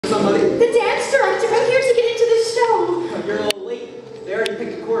somebody? The dance director. I'm here to get into the show. You're a little late. They already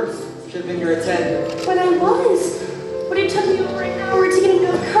picked a course. Should have been here at 10. But I was. But it took me over an hour to get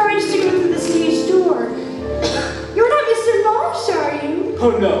enough courage to go through the stage door. You're not Mr. Marsh, are you?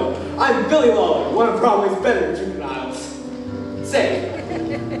 Oh no, I'm Billy Lawlor, one of Broadway's better juveniles. Say,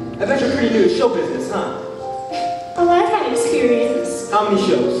 I bet you're pretty new to show business, huh? Oh, I've had experience. How many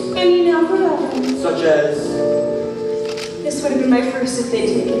shows? Any number of them. Such as? This would have been my first if they'd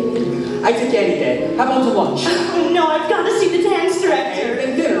taken me. I take any day. How about to lunch? Oh no, I've got to see the dance director.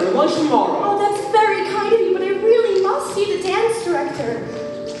 And dinner, or lunch tomorrow. Oh, that's very kind of you, but I really must see the dance director.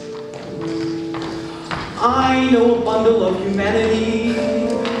 I know a bundle of humanity.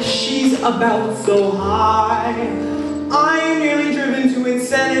 She's about so high. I'm nearly driven to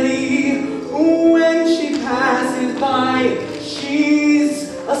insanity when she passes by. She's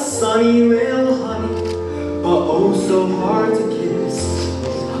a sunny little honey, but oh so hard to kiss.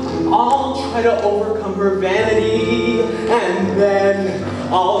 I'll try to overcome her vanity, and then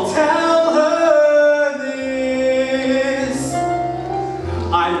I'll tell her this.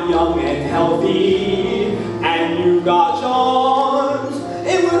 I'm young and healthy, and you got charms.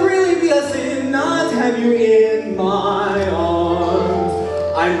 It would really be a sin not to have you in my arms.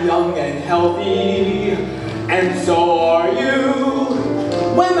 I'm young and healthy, and so are you.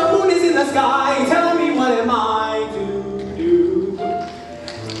 When the moon is in the sky, tell me what am I to do?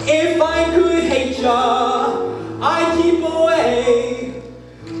 If I could hate ya, I'd keep away.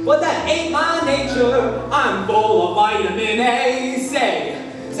 But that ain't my nature, I'm full of vitamin A. Say,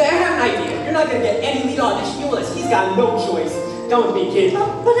 I have an idea. You're not gonna get any lead audition unless he's got no choice. Come with me, kid.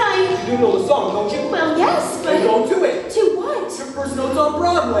 Oh, but You know the song, don't you? well, yes, but... Then go to it. To what? Your first note's on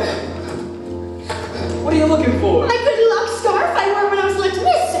Broadway. What are you looking for? My good luck scarf I wore when I was like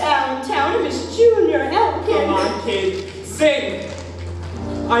Miss Allentown and Miss Junior Elkin. Come on, kid. Sing.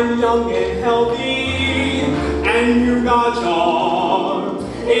 I'm young and healthy, and you got charms.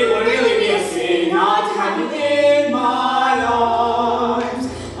 It would really be a sin not to have you in my arms.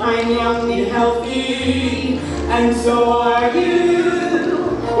 I'm young and healthy, and so are you.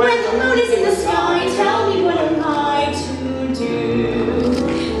 When the moon is in the sky, tell me what am I to do?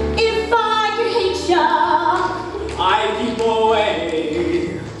 If I could hate ya, I keep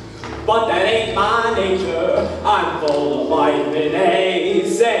away, but that ain't my nature. I'm full of vitamin A.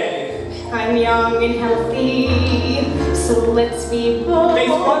 Say, I'm young and healthy, so let's be bold. Face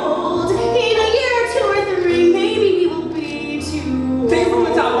front. In a year or 2 or 3, maybe we will be too take it from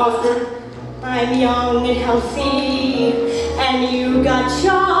the top, Oscar. I'm young and healthy, and you got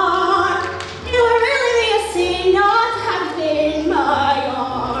charm. It would really be a sin not to have you in my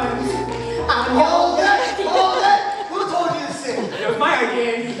arms. I'm young and healthy. Hold it! Who told you to sing? It was my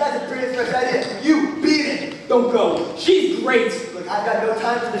idea. That's the prettiest first idea. You beat it! Don't go. She's great. Look, I've got no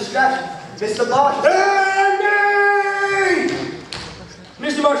time for distractions. Mr. Marsh. Andy!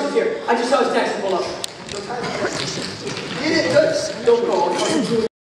 Mr. Marsh is here. I just saw his taxi pull up. No time for that. Get it, good. Don't go.